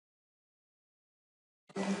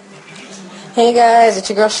Hey guys, it's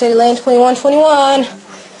your girl Shady Lane 2121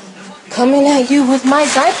 coming at you with my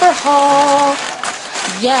diaper haul.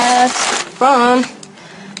 Yes, from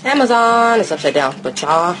Amazon. It's upside down, but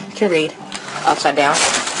y'all can read upside down.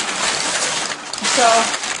 So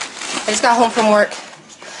I just got home from work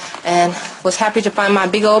and was happy to find my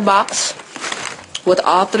big old box with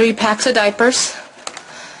all 3 packs of diapers.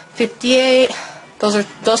 58.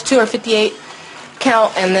 Those two are 58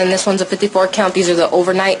 count, and then this one's a 54 count. These are the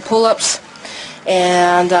overnight pull-ups.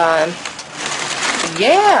 And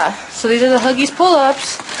yeah, so these are the Huggies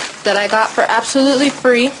pull-ups that I got for absolutely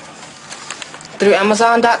free through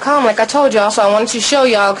Amazon.com, like I told y'all. So I wanted to show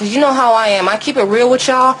y'all, because you know how I am. I keep it real with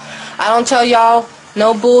y'all. I don't tell y'all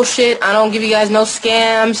no bullshit. I don't give you guys no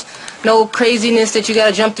scams, no craziness that you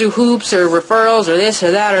gotta jump through hoops or referrals or this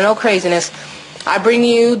or that or no craziness. I bring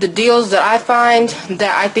you the deals that I find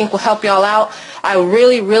that I think will help y'all out. I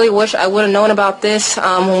really, really wish I would have known about this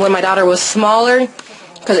when my daughter was smaller,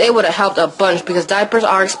 because it would have helped a bunch, because diapers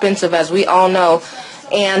are expensive, as we all know.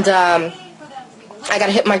 And I got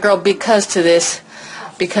to hit my girl Big Cuz to this,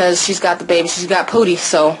 because she's got the baby. She's got Pootie.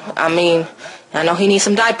 So, I mean, I know he needs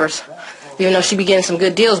some diapers, even though she be getting some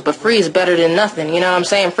good deals, but free is better than nothing. You know what I'm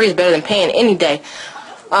saying? Free is better than paying any day.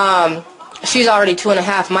 She's already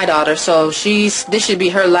 2.5, my daughter, so this should be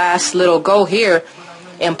her last little go here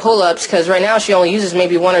in pull-ups, because right now she only uses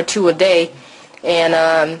maybe 1 or 2 a day,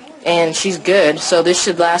 and she's good. So this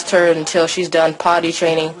should last her until she's done potty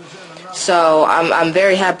training. So I'm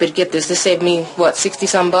very happy to get this. This saved me, what,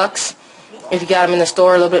 60-some bucks if you got them in the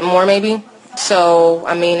store, a little bit more maybe. So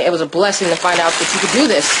I mean, it was a blessing to find out that you could do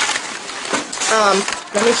this.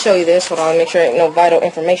 Let me show you this. Hold on, make sure there ain't no vital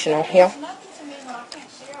information on here.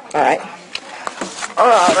 Alright.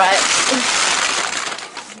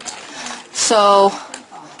 So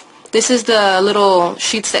this is the little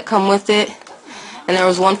sheets that come with it, and there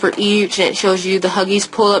was one for each, and it shows you the Huggies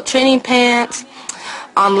pull-up training pants.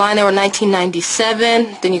 Online they were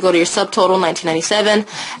 $19.97. Then you go to your subtotal, $19.97.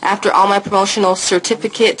 After all my promotional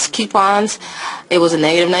certificates, coupons, it was a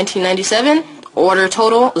negative $19.97. Order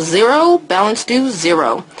total 0, balance due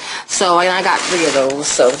 0. So I got 3 of those.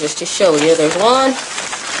 So just to show you, there's one.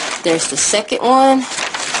 There's the second one.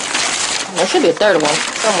 There should be a third one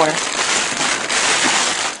somewhere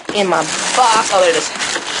in my box. Oh, there it is.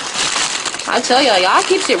 I tell y'all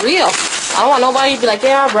keeps it real. I don't want nobody to be like,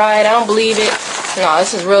 yeah, right, I don't believe it. No,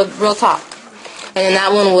 this is real talk. And then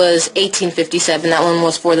that one was $18.57. That one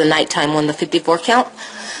was for the nighttime one, the 54 count.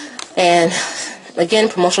 And again,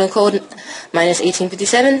 promotional code minus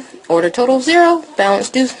 $18.57. Order total 0,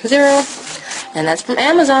 balance due 0. And that's from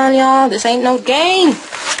Amazon, y'all. This ain't no game.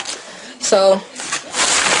 So,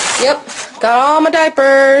 yep, got all my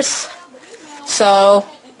diapers. So,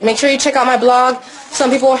 make sure you check out my blog.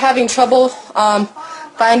 Some people are having trouble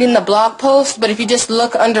finding the blog post, but if you just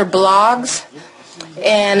look under blogs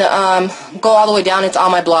and go all the way down, it's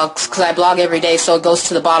all my blogs, because I blog every day, so it goes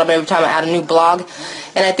to the bottom every time I add a new blog.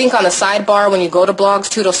 And I think on the sidebar, when you go to blogs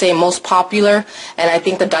too, it'll say most popular, and I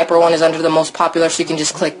think the diaper one is under the most popular, so you can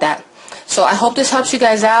just click that. So I hope this helps you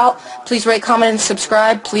guys out. Please rate, comment, and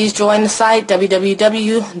subscribe. Please join the site,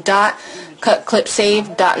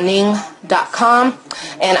 www.cutclipsave.ning.com,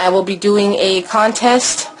 and I will be doing a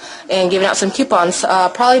contest and giving out some coupons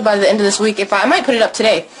probably by the end of this week. I might put it up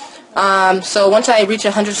today. So once I reach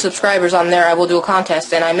 100 subscribers on there, I will do a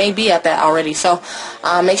contest, and I may be at that already. So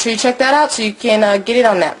make sure you check that out so you can get in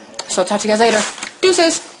on that. So talk to you guys later.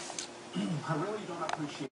 Deuces!